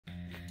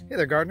Hey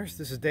there gardeners,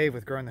 this is Dave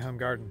with Growing the Home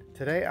Garden.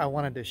 Today I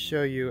wanted to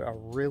show you a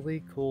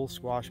really cool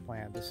squash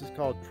plant. This is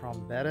called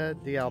Trombetta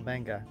di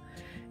Albenga,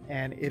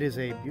 and it is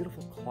a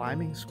beautiful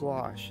climbing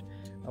squash,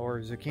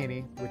 or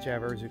zucchini,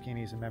 whichever.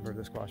 Zucchini is a member of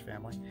the squash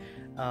family.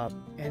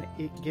 And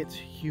it gets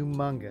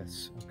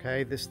humongous,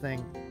 okay? This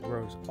thing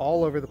grows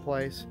all over the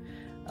place,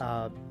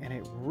 and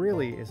it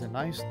really is a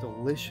nice,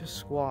 delicious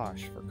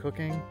squash for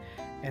cooking.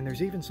 And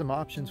there's even some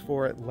options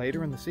for it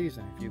later in the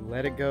season. If you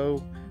let it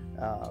go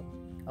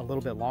a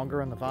little bit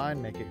longer on the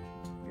vine,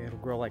 it'll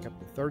grow like up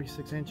to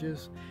 36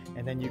 inches,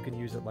 and then you can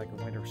use it like a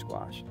winter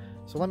squash.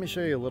 So let me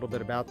show you a little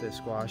bit about this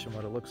squash and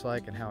what it looks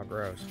like and how it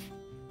grows.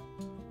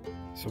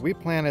 So we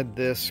planted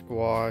this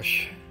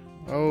squash,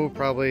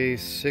 probably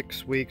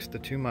 6 weeks to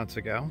 2 months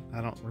ago.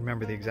 I don't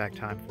remember the exact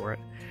time for it.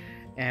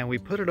 And we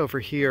put it over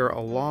here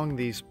along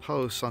these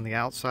posts on the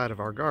outside of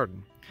our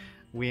garden.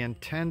 We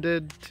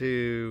intended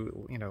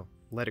to,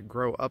 let it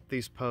grow up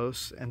these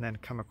posts and then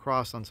come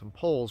across on some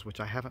poles, which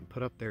I haven't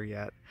put up there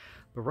yet.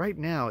 But right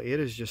now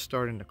it is just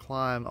starting to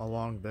climb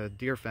along the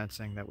deer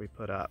fencing that we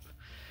put up.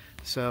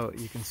 So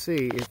you can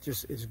see it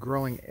just is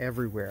growing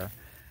everywhere.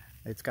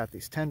 It's got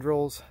these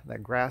tendrils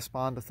that grasp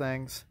onto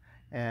things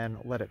and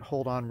let it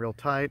hold on real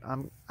tight. I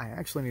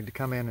actually need to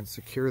come in and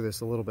secure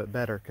this a little bit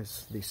better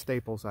because these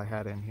staples I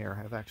had in here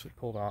have actually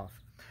pulled off.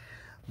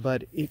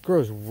 But it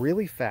grows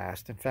really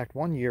fast. In fact,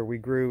 one year we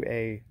grew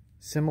a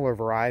similar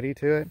variety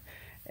to it,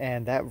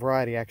 and that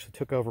variety actually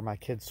took over my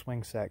kids'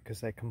 swing set because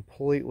they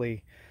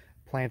completely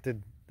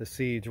planted the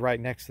seeds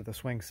right next to the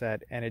swing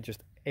set, and it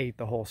just ate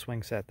the whole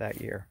swing set that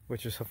year,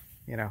 which is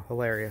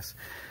hilarious.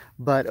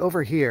 But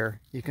over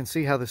here you can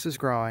see how this is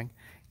growing.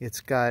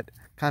 It's got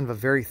kind of a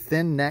very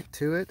thin neck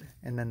to it,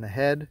 and then the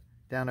head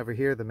down over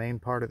here, the main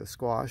part of the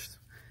squash,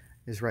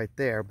 is right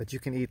there, but you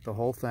can eat the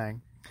whole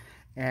thing.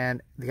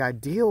 And the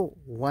ideal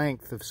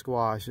length of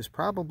squash is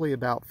probably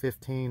about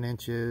 15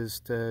 inches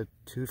to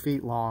 2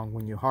 feet long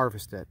when you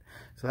harvest it.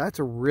 So that's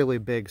a really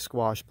big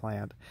squash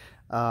plant,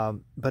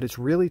 but it's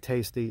really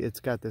tasty.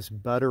 It's got this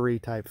buttery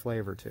type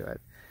flavor to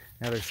it.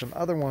 Now there's some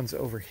other ones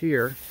over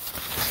here.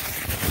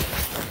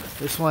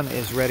 This one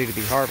is ready to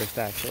be harvested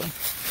actually.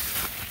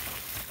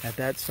 At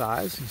that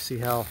size, you see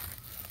how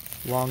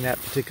long that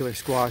particular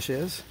squash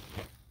is.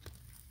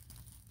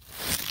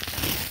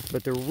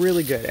 But they're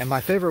really good, and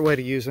my favorite way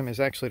to use them is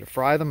actually to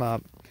fry them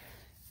up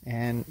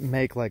and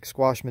make like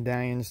squash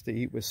medallions to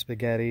eat with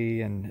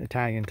spaghetti and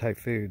Italian type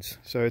foods.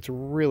 So it's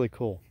really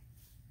cool.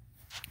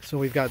 So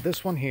we've got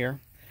this one here,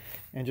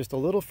 and just a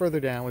little further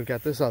down we've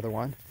got this other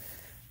one,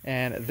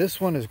 and this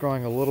one is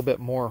growing a little bit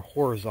more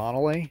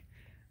horizontally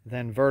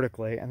than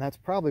vertically, and that's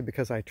probably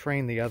because I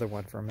trained the other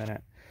one for a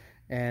minute.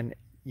 And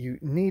you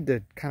need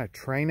to kind of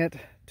train it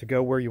to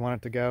go where you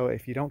want it to go.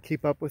 If you don't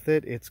keep up with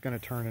it, it's going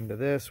to turn into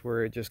this,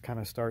 where it just kind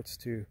of starts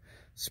to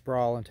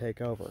sprawl and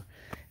take over.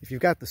 If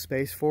you've got the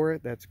space for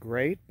it, that's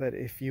great, but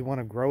if you want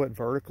to grow it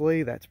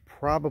vertically, that's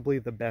probably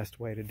the best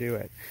way to do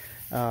it,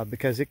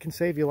 because it can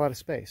save you a lot of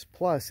space.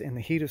 Plus, in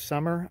the heat of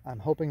summer, I'm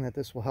hoping that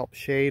this will help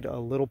shade a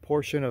little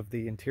portion of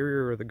the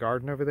interior of the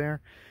garden over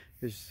there,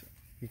 because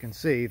you can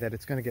see that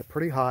it's going to get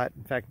pretty hot.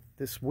 In fact,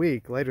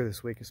 later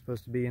this week, is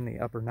supposed to be in the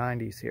upper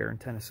 90s here in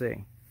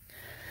Tennessee.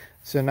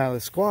 So now the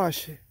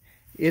squash,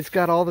 it's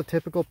got all the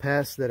typical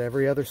pests that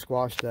every other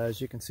squash does.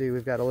 You can see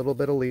we've got a little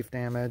bit of leaf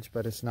damage,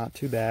 but it's not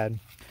too bad.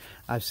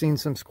 I've seen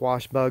some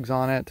squash bugs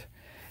on it.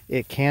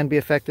 It can be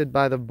affected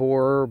by the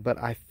borer,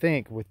 but I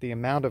think with the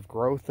amount of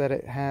growth that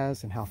it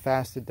has and how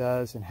fast it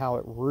does and how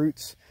it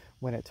roots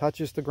when it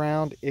touches the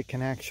ground, it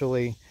can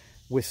actually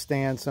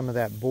withstand some of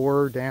that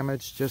borer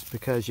damage just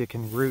because you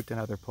can root in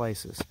other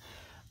places.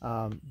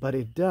 But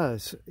it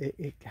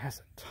has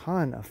a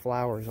ton of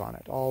flowers on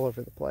it all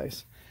over the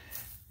place.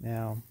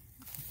 Now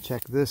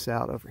check this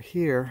out over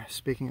here.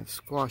 Speaking of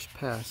squash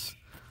pests,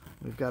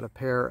 we've got a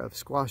pair of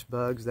squash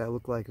bugs that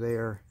look like they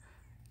are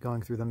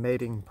going through the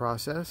mating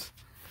process.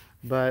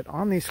 But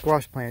on these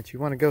squash plants, you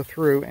want to go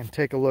through and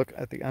take a look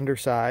at the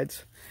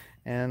undersides.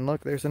 And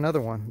look, there's another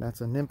one.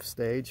 That's a nymph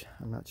stage.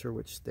 I'm not sure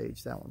which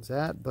stage that one's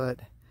at, but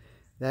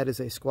that is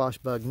a squash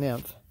bug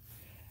nymph.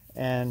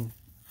 And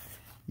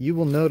you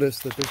will notice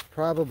that there's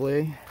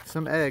probably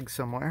some eggs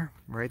somewhere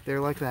right there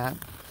like that.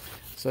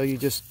 So you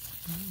just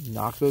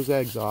knock those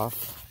eggs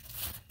off.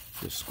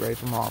 Just scrape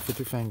them off with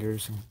your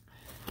fingers. And in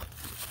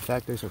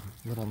fact, there's a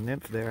little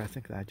nymph there. I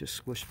think that I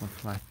just squished one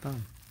with my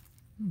thumb.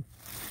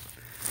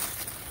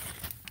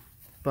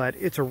 But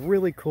it's a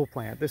really cool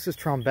plant. This is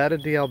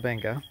Trombetta di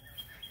Albenga.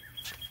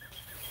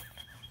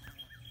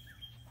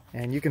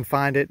 And you can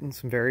find it in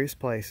some various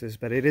places,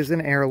 but it is an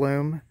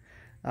heirloom.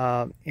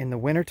 In the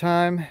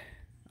wintertime,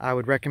 I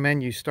would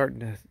recommend you starting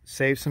to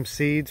save some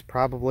seeds,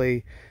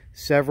 probably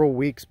several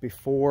weeks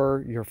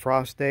before your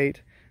frost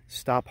date.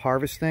 Stop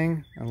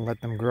harvesting and let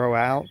them grow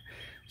out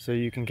so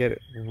you can get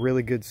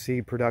really good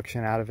seed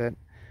production out of it.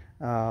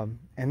 And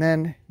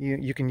then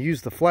you can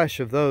use the flesh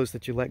of those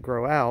that you let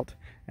grow out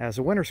as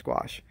a winter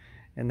squash.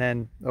 And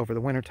then over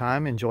the winter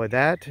time, enjoy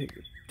that. It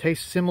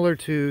tastes similar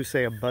to,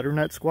 say, a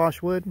butternut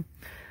squash would.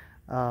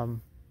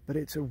 But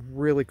it's a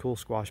really cool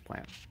squash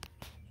plant.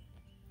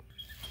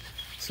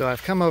 So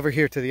I've come over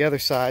here to the other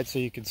side so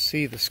you can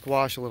see the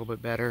squash a little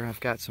bit better. I've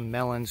got some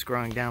melons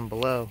growing down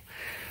below.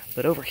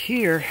 But over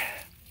here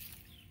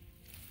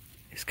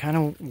is kind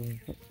of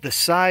the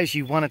size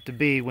you want it to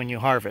be when you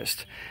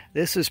harvest.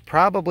 This is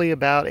probably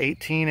about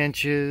 18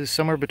 inches,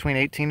 somewhere between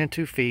 18 and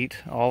 2 feet,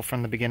 all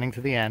from the beginning to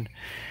the end.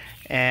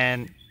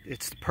 And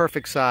it's the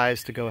perfect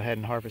size to go ahead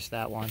and harvest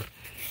that one.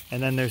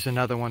 And then there's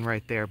another one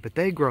right there, but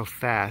they grow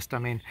fast. I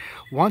mean,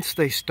 once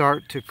they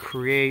start to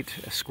create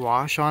a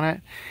squash on it,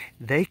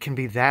 they can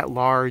be that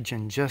large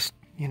in just,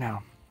 you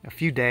know, a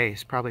few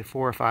days, probably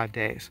 4 or 5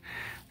 days.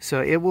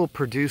 So it will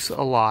produce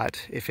a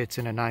lot if it's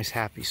in a nice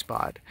happy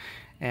spot.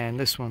 And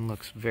this one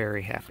looks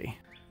very happy.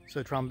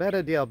 So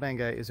Trombetta di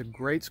Albenga is a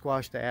great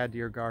squash to add to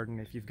your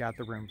garden if you've got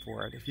the room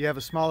for it. If you have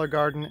a smaller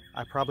garden,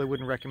 I probably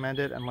wouldn't recommend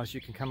it unless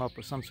you can come up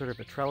with some sort of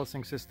a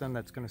trellising system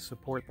that's going to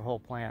support the whole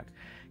plant,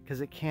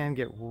 because it can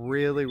get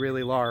really,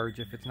 really large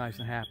if it's nice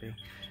and happy.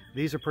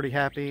 These are pretty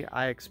happy.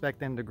 I expect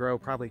them to grow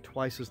probably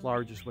twice as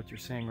large as what you're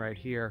seeing right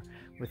here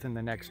within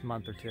the next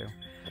month or two.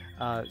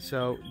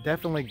 So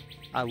definitely,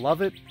 I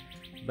love it.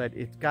 But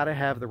it's got to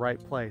have the right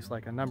place,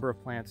 like a number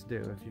of plants do.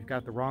 If you've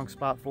got the wrong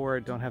spot for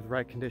it, don't have the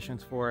right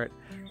conditions for it,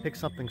 pick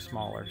something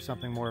smaller,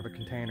 something more of a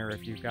container.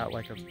 If you've got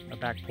like a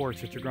back porch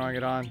that you're growing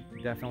it on,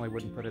 definitely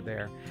wouldn't put it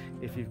there.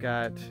 If you've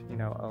got, you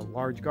know, a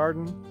large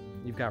garden,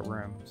 you've got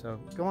room. So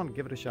go on and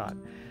give it a shot.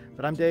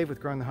 But I'm Dave with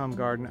Growing the Home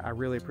Garden. I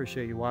really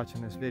appreciate you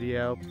watching this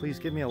video. Please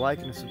give me a like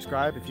and a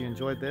subscribe if you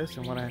enjoyed this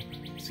and want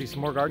to see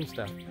some more garden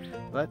stuff.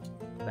 But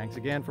thanks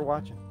again for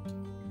watching.